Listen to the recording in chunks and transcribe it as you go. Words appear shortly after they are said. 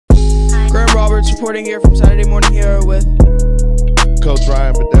Sports reporting here from Saturday Morning Hero with Coach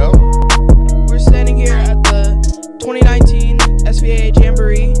Ryan Bedell. We're standing here at the 2019 SVAA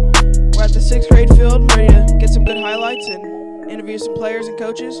Jamboree. We're at the 6th grade field, ready to get some good highlights and interview some players and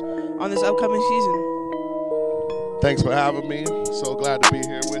coaches on this upcoming season. Thanks for having me. So glad to be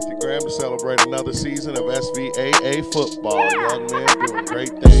here with you, Graham, to celebrate another season of SVAA football. Young men doing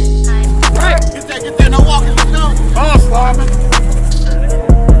great things. Right, get there, no walking, let's go. Oh, Slaughter.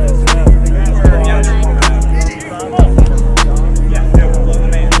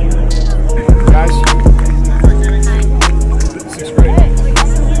 Guys, 6th grade.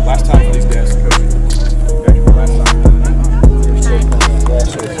 Last time for these guys. Last time. You're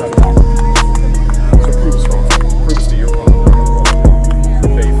so prove us wrong. Prove us to your phone.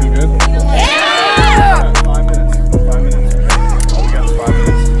 Okay, you feel good? Yeah! 5 minutes. 5 minutes. All we got is 5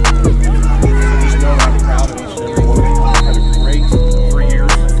 minutes. Just know I'm proud of each and every one of you. Had a great 3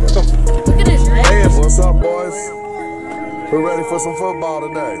 years. Look at his red. Hey, what's up, boys? We're ready for some football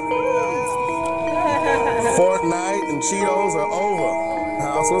today. Fortnite and Cheetos are over.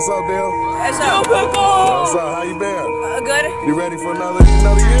 House, what's up, Dale? What's up? What's up? How you been? Good. You ready for another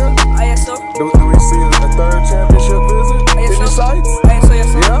year? Yes, sir. Do we see a third championship visit? Yes, in your sir. sights? Yes, sir. Yes,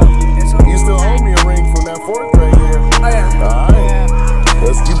 sir. Yeah? Yes, sir. You still owe me a ring from that 4th grade year. Oh, yeah. All right.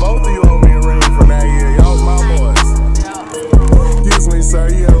 You both of you owe me a ring from that year. Y'all was my boys. Excuse me, sir.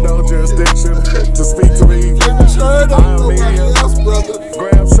 You have no jurisdiction to speak to me. I am media.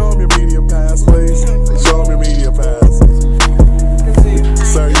 Graham, show him your media pass, please. Show him your media pass.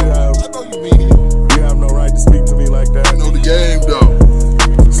 Sir, you have no right to speak to me like that. I know the game, though.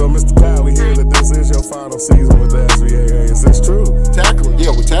 So, Mr. Pat, we hear that this is your final season with the SVAA. Is this true? Tackle,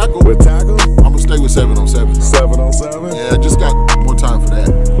 yeah, with tackle. With tackle? I'm going to stay with 7-on-7. 7-on-7? Yeah, I just got more time for that.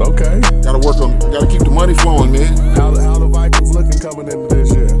 Okay. Got to work on, got to keep the money flowing, man. How the Vikings looking coming into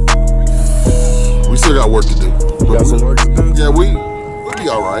this year? We still got work to do. Got some work to do? Yeah, we'll be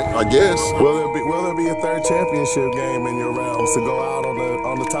all right, I guess. Will there be a third championship game in your rounds to go out on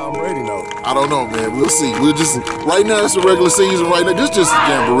the Tom Brady note? I don't know, man. We'll see. We're just right now. It's the regular season. Right now, this is just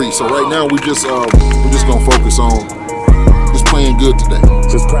Jamboree. So right now, we're just gonna focus on just playing good today.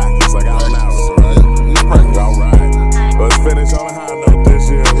 Just practice, like out an hour. All right. Just practice. All right. Let's finish on a high note this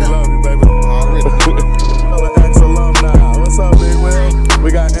year. We love you, baby. Another ex-alumni. What's up, Big Will?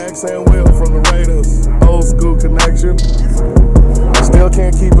 We got X and Will from the Raiders. Old school connection. Still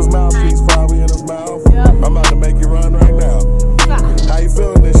can't keep his mouthpiece probably in his mouth. Yep. I'm about to make you run right now. How you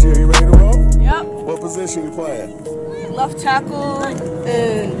feeling this year? You ready to roll? Yep. What position you playing? Left tackle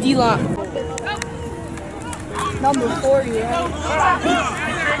and D-line. Number 40, right?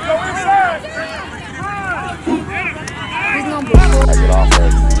 He's number 40. I get off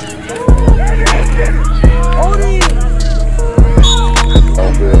there. Hold it.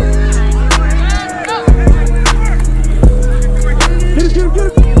 Oh, good.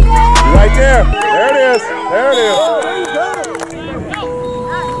 Right there. There it is. There it is.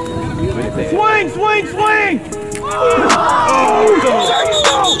 Swing, swing, swing!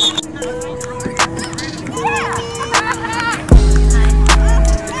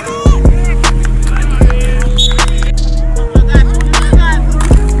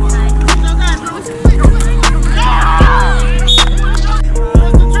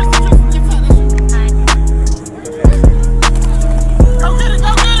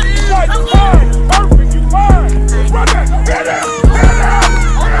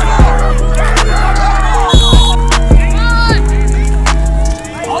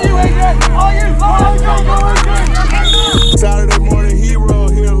 Saturday Morning Hero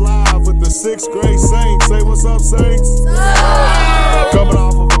here live with the 6th grade Saints. Say what's up, Saints. Coming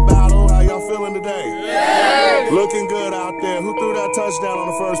off of a battle. How y'all feeling today? Looking good out there. Who threw that touchdown on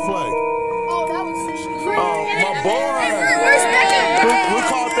the first play? Oh, that was My boy. Who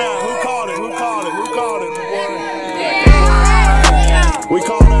caught that? Who caught it? Who caught it? Who caught it, boy? We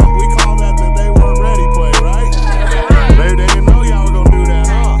called that they weren't ready play, right? They didn't know y'all were gonna do that,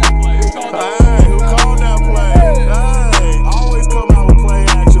 huh? Hey, who called that play? Hey, always come out with play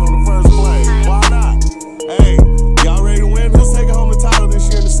action on the first play. Why not? Hey, y'all ready to win? Who's taking home the title this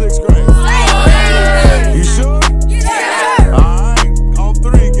year in the 6th grade? You sure? Yeah. All right, on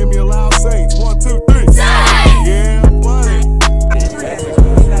 3, give me a loud Saints. 1, 2, 3. Yeah, buddy.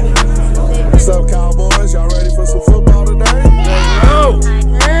 What's up, Cowboys? Y'all ready for some football today? Yeah.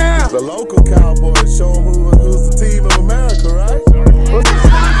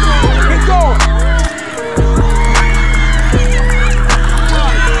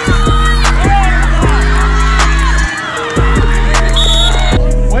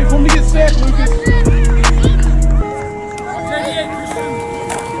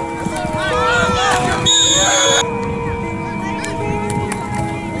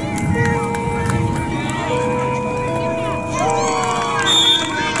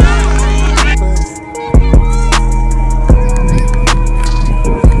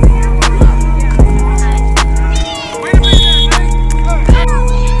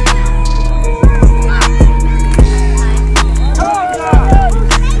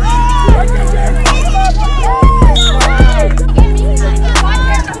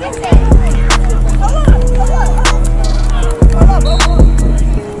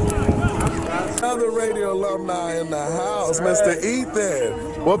 Mr.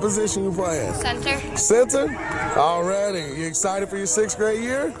 Ethan. What position you playing? Center. Center? Alrighty. You excited for your 6th grade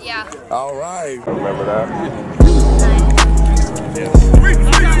year? Yeah. All right. Remember that?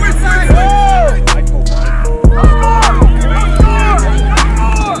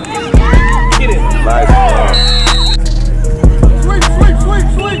 Get it. Nice.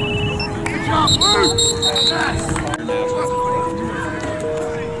 Sweet. Good job,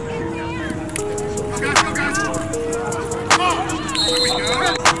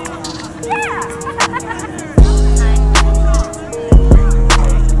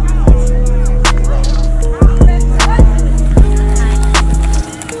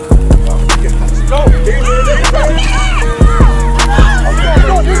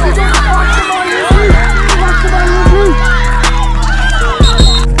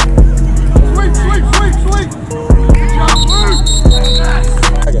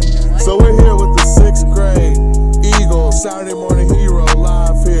 So we're here with the 6th grade Eagles Saturday Morning Hero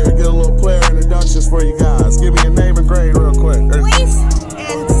live here. Get a little player introductions for you guys. Give me your name and grade real quick. Please.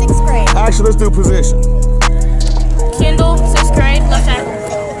 And 6th grade. Actually, let's do position. Kendall, 6th grade, left tackle.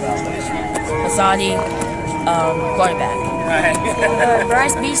 Asadi, quarterback.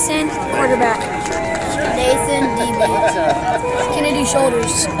 Bryce Beeson, quarterback. Nathan, DB. Kennedy,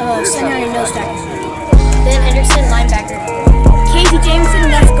 shoulders. Center and nose tackle. Ben Henderson, linebacker. Casey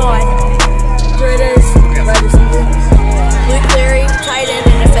Jameson, left guard. Britas, wide receiver. Luke Larry, tight end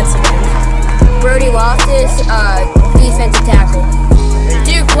and defensive end. Brody Loftus, defensive tackle.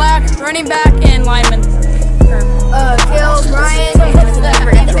 Duke Black, running back and lineman. Kale Bryant, defensive end.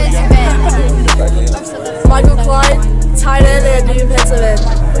 Michael Clyde, tight end and defensive end.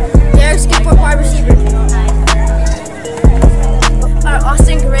 Derek Skipper, wide receiver.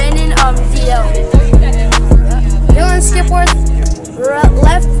 Austin Grandin, DL. Dylan Skipworth,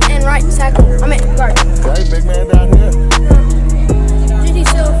 left and right tackle. Guard. Okay, big man down here. J.D.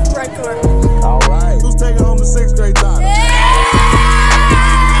 Silver, right guard. All right. Who's taking home the 6th grade title? Yeah!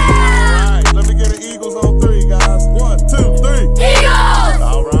 All right. Let me get an Eagles on 3, guys. 1, 2, 3. Eagles!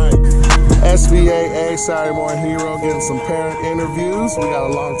 All right. SVAA Saturday Morning Hero getting some parent interviews. We got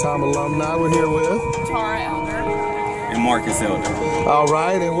a long-time alumni we're here with. Tara Elder. And Marcus Elder. All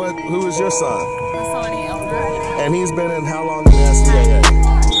right. And who is your son? Asani Elder. And he's been in how long in the SVAA?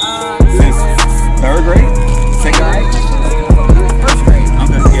 Since 3rd grade? 2nd grade? 1st grade.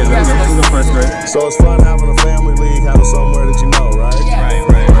 Okay, yeah, we'll go 1st grade. So it's fun having a family league, having somewhere that you know, right?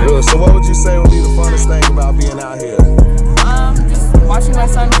 Right. Good. So what would you say would be the funnest thing about being out here? Just watching my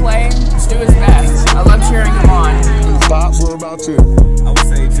son play, just do his best. I love cheering him on. Pops, what about you? I would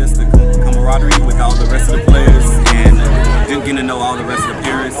say just the camaraderie with all the rest of the players and getting to know all the rest of the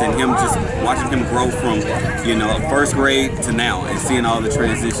parents and him just watching him grow from, 1st grade to now and seeing all the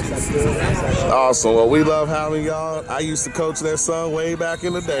transitions. Awesome. Well, we love having y'all. I used to coach their son way back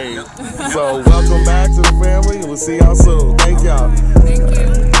in the day. So welcome back to the family. We'll see y'all soon. Thank y'all. Thank you.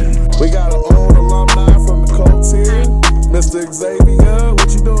 We got an old alumni from the Colts here. Mr. Xavier,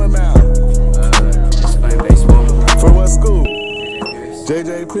 what you doing now? Just playing baseball. For what school?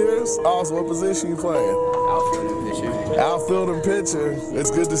 J.J. Pearce. Awesome. What position you playing? Outfield and pitcher. Outfield and pitcher.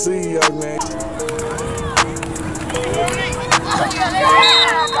 It's good to see you, young man.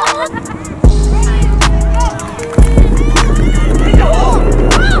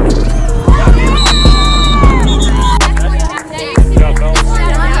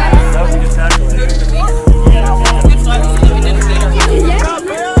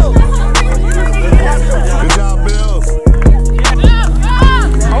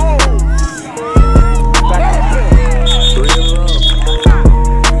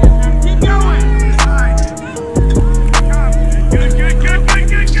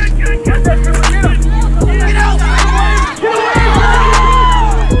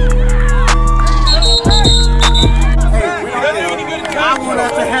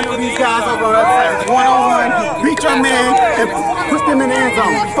 Push them in the end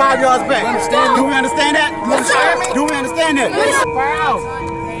zone, 5 yards back. Do we understand that? Do we understand that? Foul.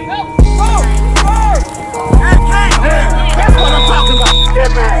 That's what I'm talking about. Get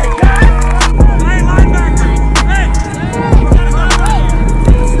back. Hey, linebacker. Hey.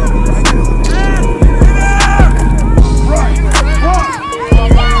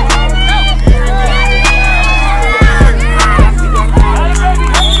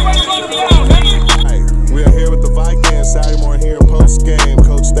 We are here with the Vikings Saturday morning here post game.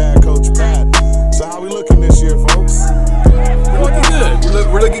 Coach Dad, Coach Pat. So how we looking this year, folks? We're looking good.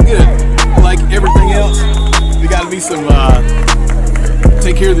 We're looking good. Like everything else, we got to be some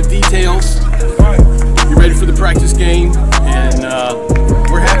take care of the details. Get ready for the practice game, and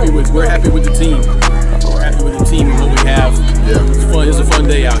we're happy with the team. We're happy with the team and what we have. have. Yeah. It's a fun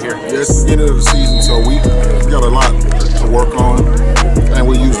day out here. Yeah, it's the beginning of the season, so we got a lot to work on, and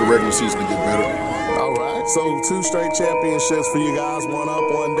we use the regular season to get better. All right, so 2 straight championships for you guys, 1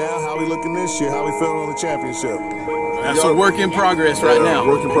 up, 1 down. How we looking this year? How we feeling on the championship? That's a work in progress right now.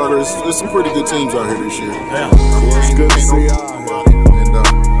 Work in progress. There's some pretty good teams out here this year. Yeah. Well, it's good to see y'all here. And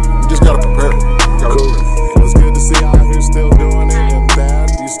we just got to prepare. Cool. It's good to see y'all here still doing it. And Dad,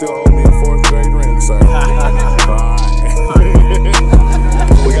 you still owe me a 4th grade ring, sir.